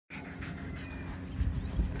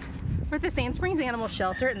We're at the Sand Springs Animal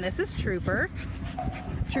Shelter, and this is Trooper.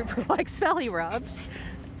 Trooper likes belly rubs.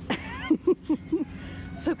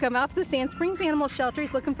 So come out to the Sand Springs Animal Shelter.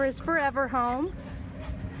 He's looking for his forever home.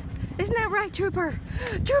 Isn't that right, Trooper?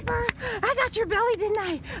 Trooper, I got your belly, didn't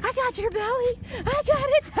I? I got your belly. I got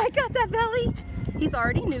it. I got that belly. He's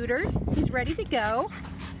already neutered. He's ready to go.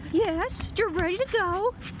 Yes, you're ready to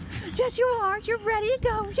go. Yes, you are. You're ready to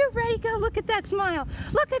go. You're ready to go. Look at that smile.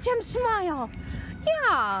 Look at him smile.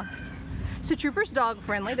 Yeah. So Trooper's dog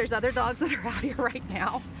friendly. There's other dogs that are out here right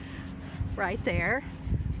now. Right there.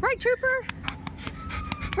 Right, Trooper?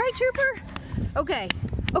 Right, Trooper? Okay.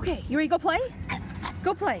 Okay, you ready to go play?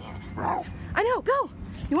 Go play. I know, go.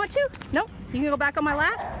 You want to? Nope. You can go back on my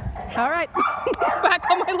lap? All right. Back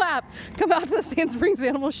on my lap. Come out to the Sand Springs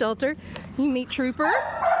Animal Shelter. You meet Trooper.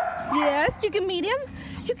 Yes, you can meet him.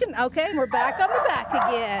 You can, okay, we're back on the back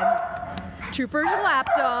again. Trooper's a lap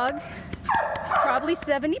dog. Probably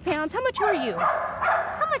 70 pounds. How much are you?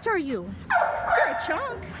 How much are you? You're a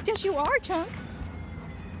chunk. Yes, you are a chunk.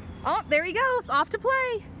 Oh, there he goes. Off to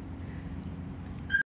play.